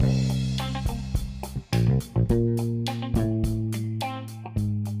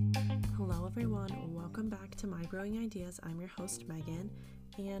Jazz. I'm your host, Megan,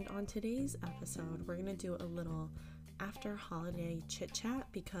 and on today's episode, we're going to do a little after holiday chit chat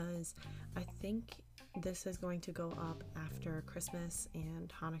because I think this is going to go up after Christmas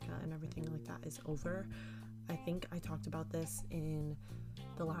and Hanukkah and everything like that is over. I think I talked about this in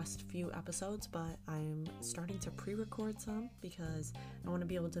the last few episodes, but I'm starting to pre-record some because I want to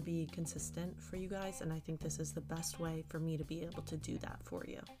be able to be consistent for you guys, and I think this is the best way for me to be able to do that for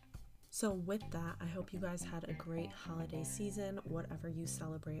you. So with that, I hope you guys had a great holiday season. Whatever you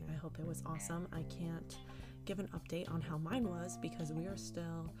celebrate, I hope it was awesome. I can't give an update on how mine was because we are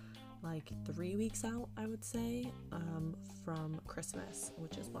still like 3 weeks out, I would say, from Christmas,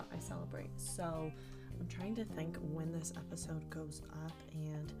 which is what I celebrate. So I'm trying to think when this episode goes up,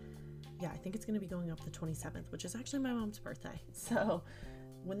 and yeah, I think it's going to be going up the 27th, which is actually my mom's birthday. So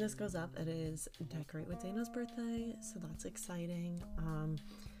when this goes up, it is Decorate with Dana's birthday, so that's exciting.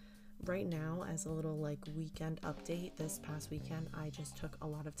 Right now, as a little like weekend update, this past weekend I just took a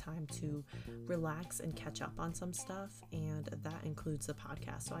lot of time to relax and catch up on some stuff, and that includes the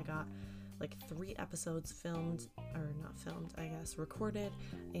podcast. So I got like 3 episodes recorded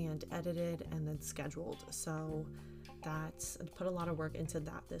and edited and then scheduled. So that's put a lot of work into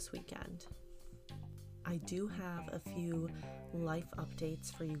that this weekend. I do have a few life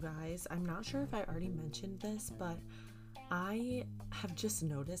updates for you guys. I'm not sure if I already mentioned this, but I have just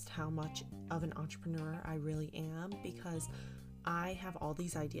noticed how much of an entrepreneur I really am because I have all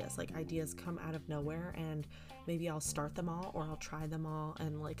these ideas. Like, ideas come out of nowhere, and maybe I'll start them all or I'll try them all,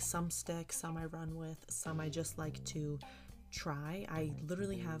 and like some stick, some I run with, some I just like to try. I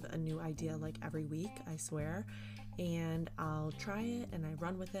literally have a new idea like every week, I swear, and I'll try it and I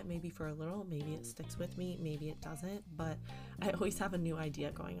run with it maybe for a little, maybe it sticks with me, maybe it doesn't, but I always have a new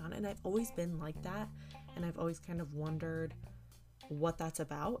idea going on, and I've always been like that, and I've always kind of wondered what that's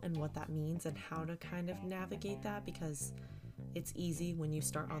about and what that means and how to kind of navigate that, because it's easy when you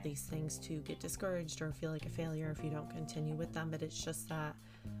start all these things to get discouraged or feel like a failure if you don't continue with them. But it's just that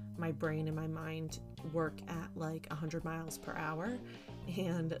my brain and my mind work at like 100 miles per hour,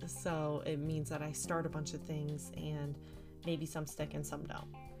 and so it means that I start a bunch of things and maybe some stick and some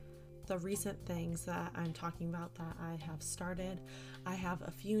don't. The recent things that I'm talking about that I have started, I have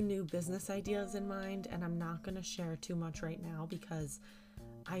a few new business ideas in mind, and I'm not going to share too much right now because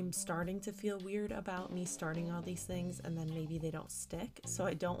I'm starting to feel weird about me starting all these things and then maybe they don't stick. So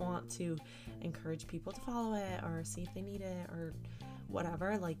I don't want to encourage people to follow it or see if they need it or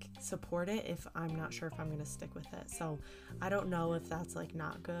whatever, like support it if I'm not sure if I'm going to stick with it. So I don't know if that's like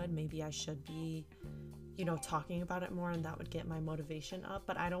not good. Maybe I should be, talking about it more, and that would get my motivation up.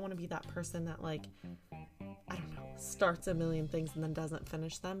 But I don't want to be that person that like, I don't know, starts a million things and then doesn't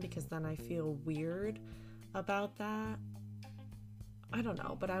finish them, because then I feel weird about that. I don't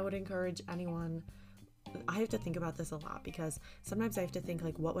know, but I would encourage anyone. I have to think about this a lot because sometimes I have to think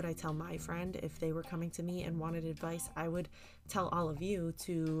like, what would I tell my friend if they were coming to me and wanted advice? I would tell all of you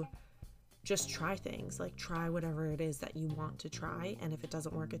to just try things, like try whatever it is that you want to try, and if it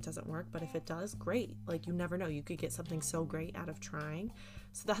doesn't work, it doesn't work, but if it does, great. Like, you never know, you could get something so great out of trying.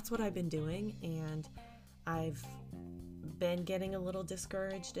 So that's what I've been doing, and I've been getting a little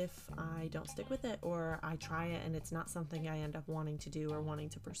discouraged if I don't stick with it or I try it and it's not something I end up wanting to do or wanting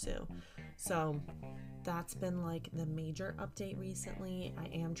to pursue. So that's been like the major update recently. I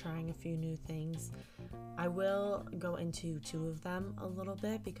am trying a few new things. I will go into 2 of them a little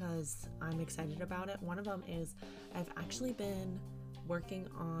bit because I'm excited about it. One of them is I've actually been working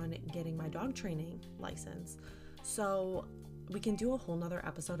on getting my dog training license. So we can do a whole nother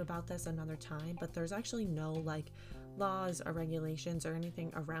episode about this another time, but there's actually no like laws or regulations or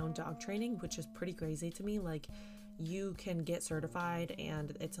anything around dog training, which is pretty crazy to me. Like, you can get certified,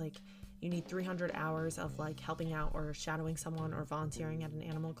 and it's like you need 300 hours of like helping out or shadowing someone or volunteering at an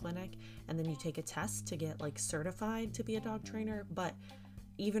animal clinic, and then you take a test to get like certified to be a dog trainer. But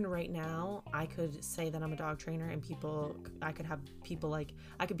even right now, I could say that I'm a dog trainer, and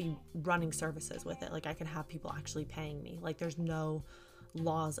I could be running services with it. Like, I could have people actually paying me. Like, there's no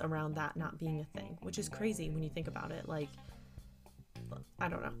laws around that not being a thing, which is crazy when you think about it. Like, I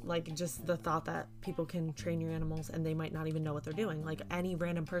don't know, like just the thought that people can train your animals and they might not even know what they're doing. Like, any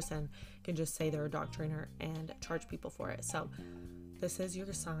random person can just say they're a dog trainer and charge people for it. So this is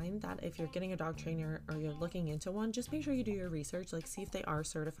your sign that if you're getting a dog trainer or you're looking into one, just make sure you do your research, like see if they are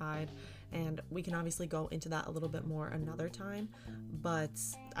certified. And we can obviously go into that a little bit more another time, but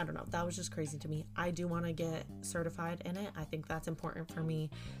I don't know, that was just crazy to me. I do want to get certified in it. I think that's important for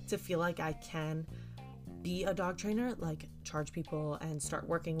me to feel like I can be a dog trainer, like charge people and start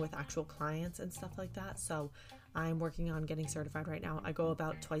working with actual clients and stuff like that. So I'm working on getting certified right now. I go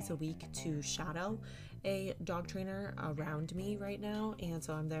about twice a week to shadow a dog trainer around me right now, and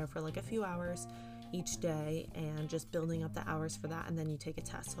so I'm there for like a few hours each day and just building up the hours for that, and then you take a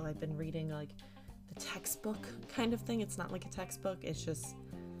test. So I've been reading like the textbook kind of thing. It's not like a textbook, it's just,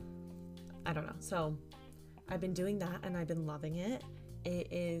 I don't know. So I've been doing that and I've been loving it. It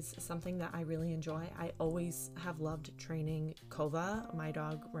is something that I really enjoy. I always have loved training Kova, my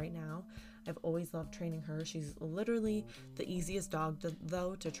dog right now. I've always loved training her. She's literally the easiest dog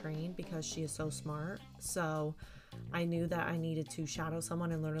though to train because she is so smart. So I knew that I needed to shadow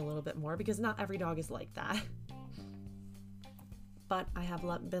someone and learn a little bit more because not every dog is like that. But I have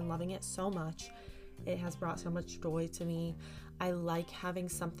been loving it so much. It has brought so much joy to me. I like having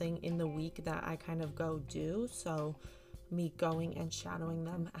something in the week that I kind of go do. So me going and shadowing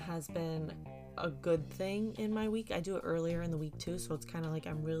them has been a good thing in my week. I do it earlier in the week too, so it's kind of like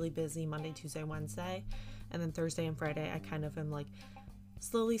I'm really busy Monday, Tuesday, Wednesday, and then Thursday and Friday I kind of am like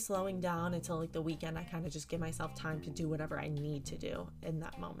slowly slowing down until like the weekend. I kind of just give myself time to do whatever I need to do in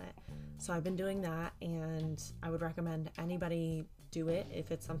that moment. So I've been doing that, and I would recommend anybody do it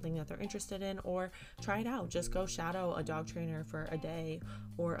if it's something that they're interested in, or try it out. Just go shadow a dog trainer for a day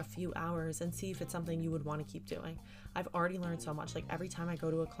or a few hours and see if it's something you would want to keep doing. I've already learned so much. Like every time I go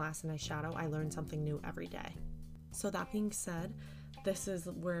to a class and I shadow, I learn something new every day. So that being said, this is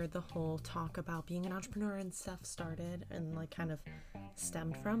where the whole talk about being an entrepreneur and stuff started and like kind of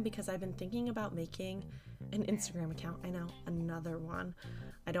stemmed from, because I've been thinking about making an Instagram account. I know, another one.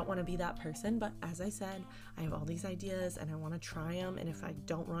 I don't want to be that person, but as I said, I have all these ideas and I want to try them, and if I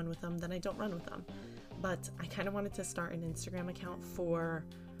don't run with them, then I don't run with them. But I kind of wanted to start an Instagram account for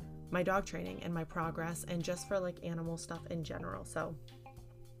my dog training and my progress, and just for like animal stuff in general. So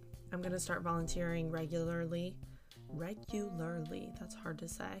I'm going to start volunteering regularly, that's hard to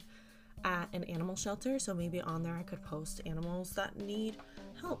say, at an animal shelter. So maybe on there I could post animals that need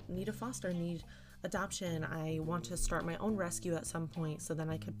help, need a foster, need adoption. I want to start my own rescue at some point, so then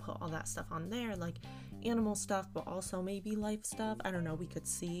I could put all that stuff on there, like animal stuff, but also maybe life stuff. I don't know, we could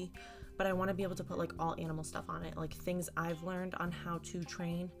see. But I want to be able to put like all animal stuff on it, like things I've learned on how to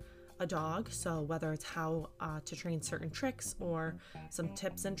train a dog. So whether it's how to train certain tricks, or some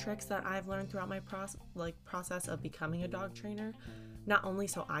tips and tricks that I've learned throughout my process of becoming a dog trainer, not only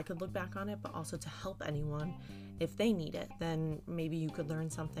so I could look back on it, but also to help anyone if they need it. Then maybe you could learn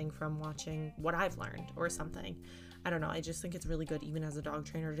something from watching what I've learned or something. I don't know. I just think it's really good, even as a dog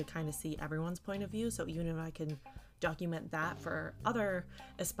trainer, to kind of see everyone's point of view. So even if I can document that for other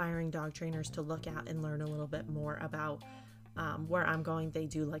aspiring dog trainers to look at and learn a little bit more about where I'm going. They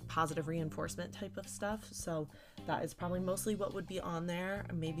do like positive reinforcement type of stuff, so that is probably mostly what would be on there.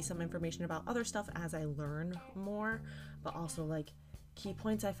 Maybe some information about other stuff as I learn more, but also like key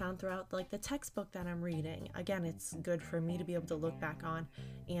points I found throughout like the textbook that I'm reading. Again, it's good for me to be able to look back on,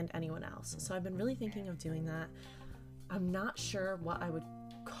 and anyone else. So I've been really thinking of doing that. I'm not sure what I would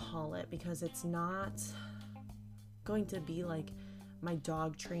call it, because it's not going to be like my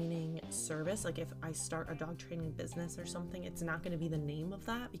dog training service. Like if I start a dog training business or something, it's not going to be the name of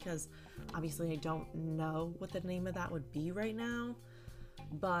that, because obviously I don't know what the name of that would be right now.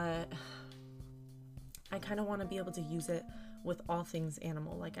 But I kind of want to be able to use it with all things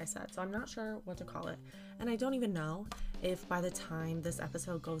animal, like I said. So I'm not sure what to call it, and I don't even know if by the time this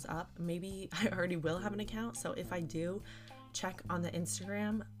episode goes up, maybe I already will have an account. So if I do, check on the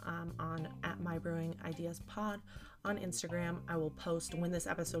Instagram on @mybrewingideaspod on Instagram. I will post when this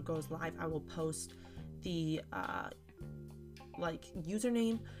episode goes live. I will post the like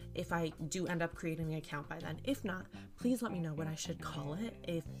username if I do end up creating an account by then. If not, please let me know what I should call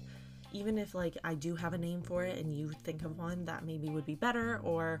it. Even if like I do have a name for it and you think of one that maybe would be better,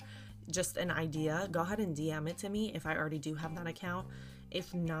 or just an idea, go ahead and DM it to me if I already do have that account.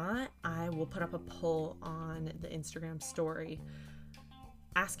 If not, I will put up a poll on the Instagram story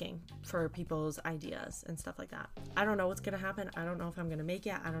asking for people's ideas and stuff like that. I don't know what's going to happen. I don't know if I'm going to make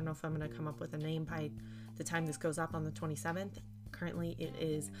it. I don't know if I'm going to come up with a name by the time this goes up on the 27th. Currently it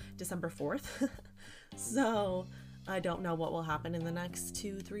is December 4th. So I don't know what will happen in the next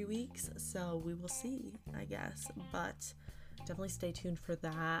 2-3 weeks. So we will see, I guess. But definitely stay tuned for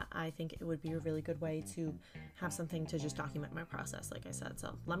that. I think it would be a really good way to have something to just document my process, like I said.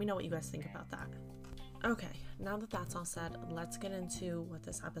 So let me know what you guys think about that. Okay, now that that's all said, let's get into what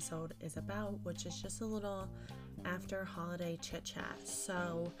this episode is about, which is just a little after holiday chit chat.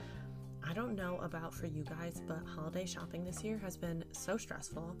 So I don't know about for you guys, but holiday shopping this year has been so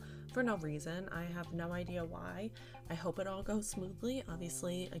stressful for no reason. I have no idea why. I hope it all goes smoothly.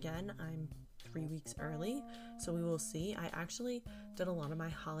 Obviously, again, I'm 3 weeks early. So we will see. I actually did a lot of my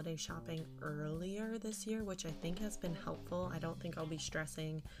holiday shopping earlier this year, which I think has been helpful. I don't think I'll be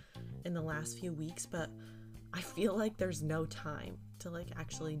stressing in the last few weeks, but I feel like there's no time to like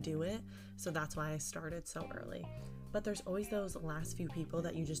actually do it. So that's why I started so early. But there's always those last few people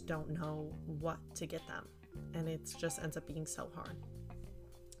that you just don't know what to get them. And it just ends up being so hard.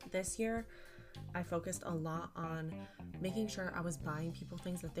 This year, I focused a lot on making sure I was buying people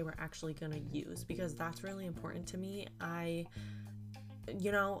things that they were actually going to use, because that's really important to me.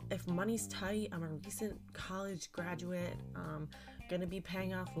 If money's tight, I'm a recent college graduate, going to be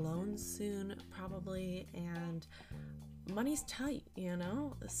paying off loans soon, probably, and money's tight,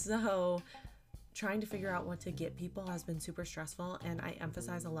 So trying to figure out what to get people has been super stressful, and I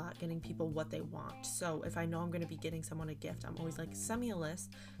emphasize a lot getting people what they want. So if I know I'm going to be getting someone a gift, I'm always like, send me a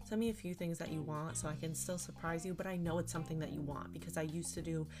list, send me a few things that you want so I can still surprise you, but I know it's something that you want, because I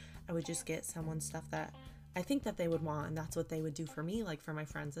would just get someone stuff that I think that they would want, and that's what they would do for me, like for my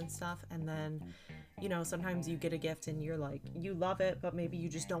friends and stuff. And then, sometimes you get a gift and you're like, you love it, but maybe you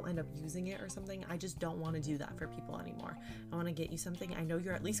just don't end up using it or something. I just don't want to do that for people anymore. I want to get you something I know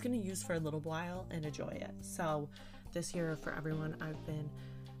you're at least going to use for a little while and enjoy it. So this year for everyone, I've been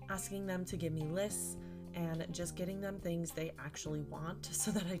asking them to give me lists and just getting them things they actually want,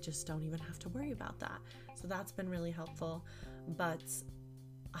 so that I just don't even have to worry about that. So that's been really helpful. But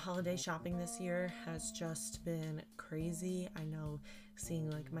holiday shopping this year has just been crazy. I know, seeing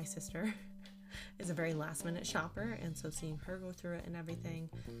like my sister is a very last minute shopper, and so seeing her go through it and everything,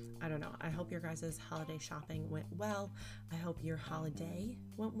 I don't know. I hope your guys' holiday shopping went well. I hope your holiday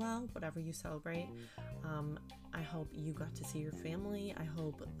went well, whatever you celebrate. I hope you got to see your family. I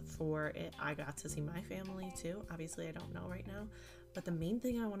hope I got to see my family too. Obviously I don't know right now, but the main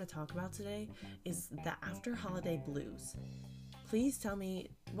thing I want to talk about today is the after holiday blues. Please tell me,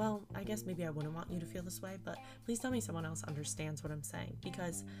 well, I guess maybe I wouldn't want you to feel this way, but please tell me someone else understands what I'm saying,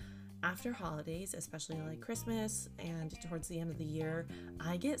 because after holidays, especially like Christmas and towards the end of the year,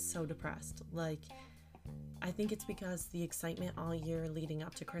 I get so depressed. Like, I think it's because the excitement all year leading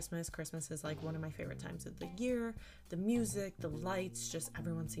up to Christmas is like one of my favorite times of the year. The music, the lights, just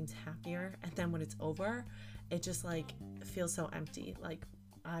everyone seems happier. And then when it's over, it just like feels so empty. Like,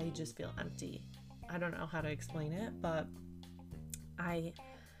 I just feel empty. I don't know how to explain it, but I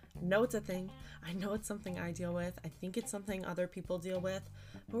know it's a thing. I know it's something I deal with. I think it's something other people deal with.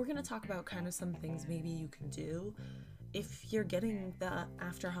 But we're going to talk about kind of some things maybe you can do if you're getting the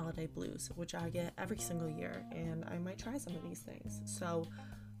after holiday blues, which I get every single year, and I might try some of these things. So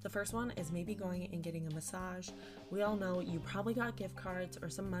the first one is maybe going and getting a massage. We all know you probably got gift cards or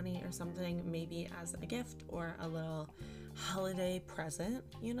some money or something, maybe as a gift or a little holiday present,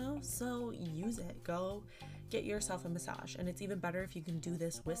 so use it. Go get yourself a massage. And it's even better if you can do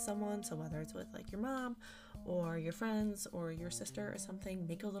this with someone. So whether it's with like your mom or your friends or your sister or something,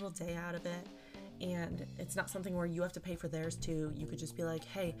 make a little day out of it. And it's not something where you have to pay for theirs too. You could just be like,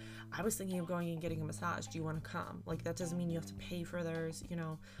 hey, I was thinking of going and getting a massage. Do you want to come? Like, that doesn't mean you have to pay for theirs.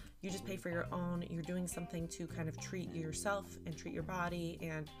 You just pay for your own. You're doing something to kind of treat yourself and treat your body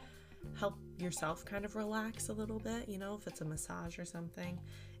and help yourself kind of relax a little bit, if it's a massage or something.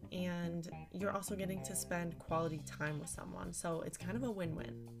 And you're also getting to spend quality time with someone. So it's kind of a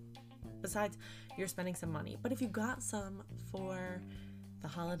win-win. Besides, you're spending some money. But if you got some for the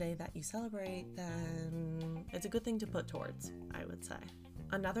holiday that you celebrate, then it's a good thing to put towards, I would say.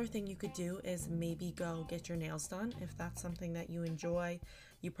 Another thing you could do is maybe go get your nails done if that's something that you enjoy.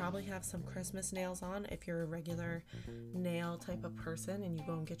 You probably have some Christmas nails on if you're a regular nail type of person and you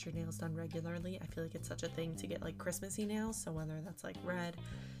go and get your nails done regularly. I feel like it's such a thing to get like Christmassy nails, so whether that's like red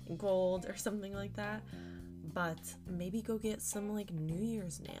and gold or something like that. But maybe go get some like New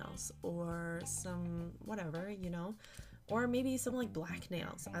Year's nails or some whatever, or maybe some like black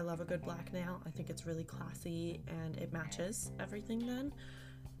nails. I love a good black nail. I think it's really classy and it matches everything then.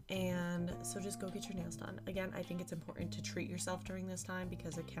 And so just go get your nails done. Again, I think it's important to treat yourself during this time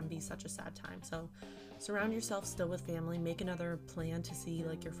because it can be such a sad time. So surround yourself still with family. Make another plan to see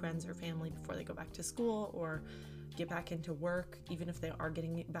like your friends or family before they go back to school or get back into work. Even if they are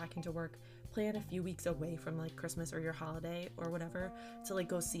getting back into work, plan a few weeks away from like Christmas or your holiday or whatever to like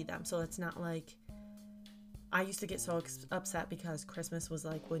go see them. So it's not like, I used to get so upset because Christmas was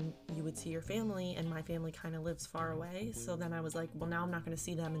like when you would see your family, and my family kind of lives far away. So then I was like, well, now I'm not going to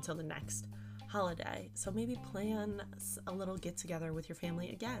see them until the next holiday. So maybe plan a little get together with your family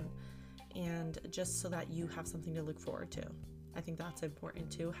again, and just so that you have something to look forward to. I think that's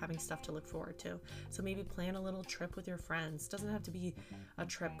important too, having stuff to look forward to. So maybe plan a little trip with your friends. Doesn't have to be a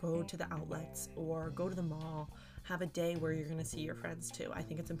trip, go to the outlets or go to the mall. Have a day where you're going to see your friends too. I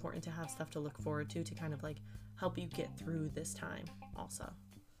think it's important to have stuff to look forward to kind of like help you get through this time also.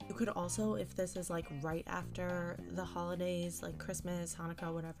 You could also, if this is like right after the holidays, like Christmas,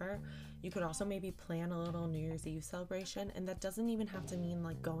 Hanukkah, whatever, you could also maybe plan a little New Year's Eve celebration. And that doesn't even have to mean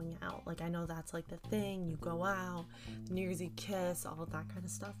like going out. Like I know that's like the thing, you go out, New Year's Eve kiss, all of that kind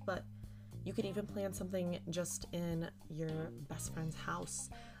of stuff. But you could even plan something just in your best friend's house.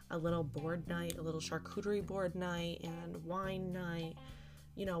 A little board night, a little charcuterie board night and wine night,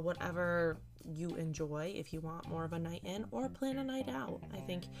 you know, whatever you enjoy if you want more of a night in, or plan a night out. I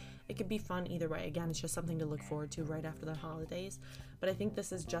think it could be fun either way. Again, it's just something to look forward to right after the holidays. But I think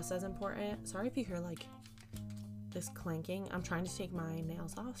this is just as important. Sorry if you hear like this clanking. I'm trying to take my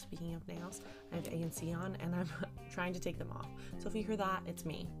nails off. Speaking of nails, I have A&C on and I'm trying to take them off. So if you hear that, it's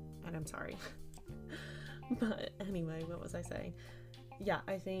me and I'm sorry. But anyway, what was I saying? Yeah,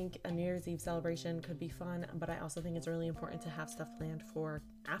 I think a New Year's Eve celebration could be fun, but I also think it's really important to have stuff planned for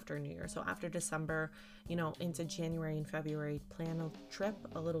after New Year. So after December, you know, into January and February, plan a trip,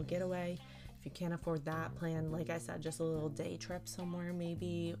 a little getaway. If you can't afford that, plan, like I said, just a little day trip somewhere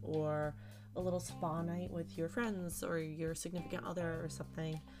maybe, or a little spa night with your friends or your significant other or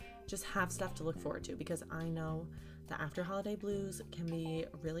something. Just have stuff to look forward to, because I know the after holiday blues can be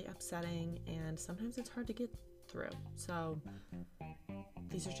really upsetting and sometimes it's hard to get through. So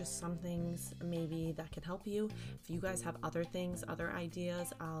these are just some things maybe that can help you. If you guys have other things, other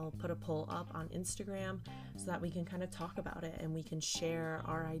ideas, I'll put a poll up on Instagram so that we can kind of talk about it and we can share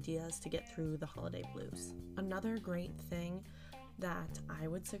our ideas to get through the holiday blues. Another great thing that I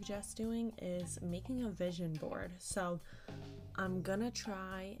would suggest doing is making a vision board. So I'm gonna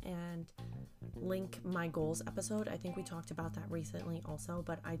try and link my goals episode. I think we talked about that recently also,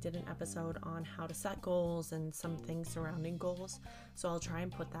 but I did an episode on how to set goals and some things surrounding goals. So I'll try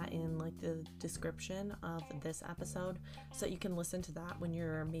and put that in like the description of this episode so that you can listen to that when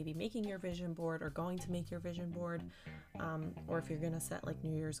you're maybe making your vision board or going to make your vision board, or if you're gonna set like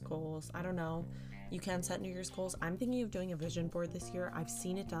New Year's goals. I don't know. You can set New Year's goals. I'm thinking of doing a vision board this year. I've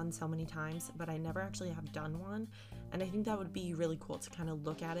seen it done so many times, but I never actually have done one. And I think that would be really cool to kind of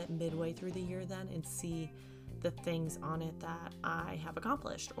look at it midway through the year then and see the things on it that I have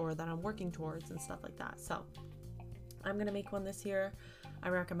accomplished or that I'm working towards and stuff like that. So I'm going to make one this year. I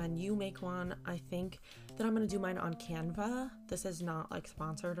recommend you make one. I think that I'm going to do mine on Canva. This is not like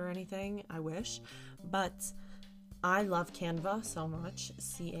sponsored or anything. I wish, but I love Canva so much,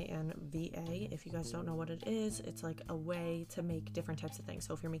 Canva. If you guys don't know what it is, it's like a way to make different types of things.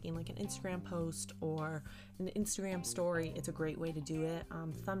 So if you're making like an Instagram post or an Instagram story, it's a great way to do it.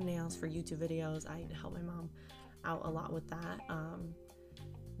 Thumbnails for YouTube videos, I help my mom out a lot with that.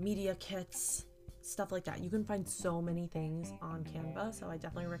 Media kits, stuff like that. You can find so many things on Canva, so I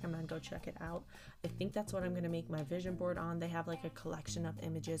definitely recommend go check it out. I think that's what I'm going to make my vision board on. They have like a collection of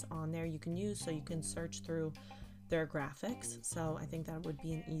images on there you can use, so you can search through their graphics. So I think that would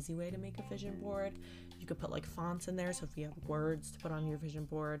be an easy way to make a vision board. You could put like fonts in there, so if you have words to put on your vision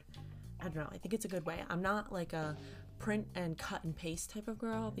board, I don't know, I think it's a good way. I'm not like a print and cut and paste type of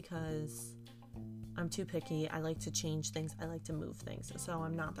girl because I'm too picky. I like to change things. I like to move things. So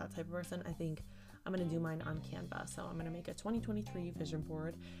I'm not that type of person. I think I'm going to do mine on Canva. So I'm going to make a 2023 vision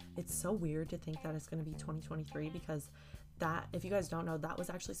board. It's so weird to think that it's going to be 2023 because that, if you guys don't know, that was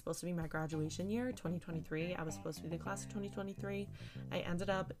actually supposed to be my graduation year, 2023. I was supposed to be the class of 2023. I ended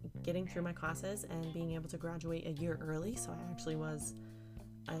up getting through my classes and being able to graduate a year early. So I actually was,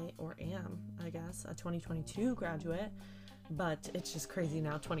 I guess, a 2022 graduate. But it's just crazy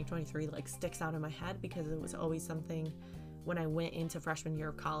now. 2023 like sticks out in my head because it was always something when I went into freshman year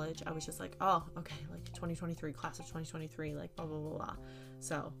of college. I was just like, oh, okay, like 2023, class of 2023, like blah, blah, blah, blah.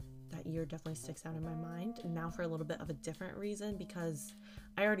 So that year definitely sticks out in my mind. And now for a little bit of a different reason, because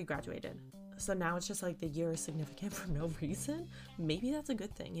I already graduated. So now it's just like the year is significant for no reason. Maybe that's a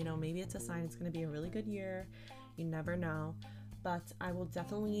good thing. You know, maybe it's a sign it's going to be a really good year. You never know. But I will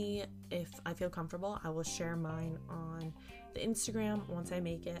definitely, if I feel comfortable, I will share mine on the Instagram once I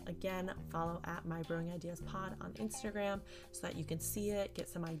make it. Again, follow at My Brewing Ideas Pod on Instagram so that you can see it, get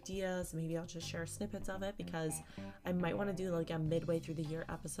some ideas. Maybe I'll just share snippets of it because I might want to do like a midway through the year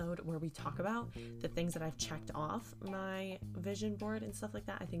episode where we talk about the things that I've checked off my vision board and stuff like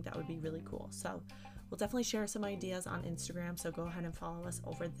that. I think that would be really cool. So we'll definitely share some ideas on Instagram. So go ahead and follow us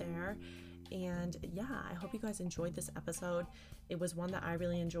over there. And yeah, I hope you guys enjoyed this episode. It was one that I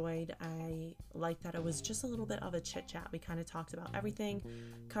really enjoyed. I like that it was just a little bit of a chit chat. We kind of talked about everything,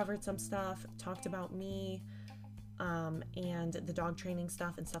 covered some stuff, talked about me, and the dog training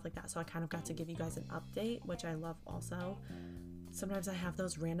stuff and stuff like that. So I kind of got to give you guys an update, which I love also. Sometimes I have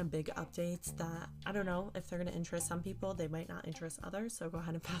those random big updates that I don't know if they're going to interest some people. They might not interest others, so go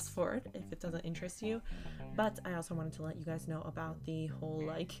ahead and fast forward if it doesn't interest you. But I also wanted to let you guys know about the whole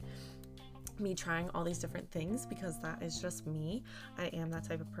me trying all these different things, because that is just me. I am that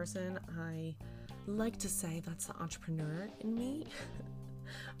type of person. I like to say that's the entrepreneur in me.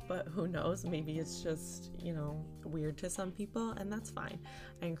 But who knows, maybe it's just, weird to some people, and that's fine.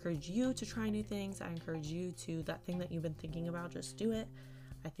 I encourage you to try new things. I encourage you to, that thing that you've been thinking about, just do it.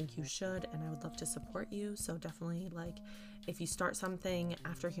 I think you should, and I would love to support you. So definitely, if you start something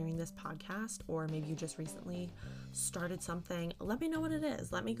after hearing this podcast, or maybe you just recently started something, let me know what it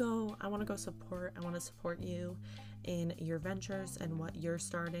is. Let me go. I want to go support. I want to support you in your ventures and what you're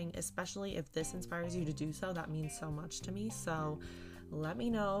starting, especially if this inspires you to do so. That means so much to me. So let me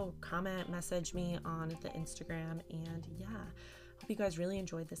know, comment, message me on the Instagram, and hope you guys really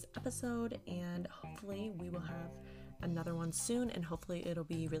enjoyed this episode, and hopefully we will have another one soon, and hopefully it'll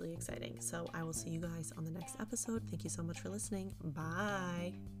be really exciting. So I will see you guys on the next episode. Thank you so much for listening.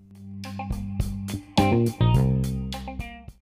 Bye.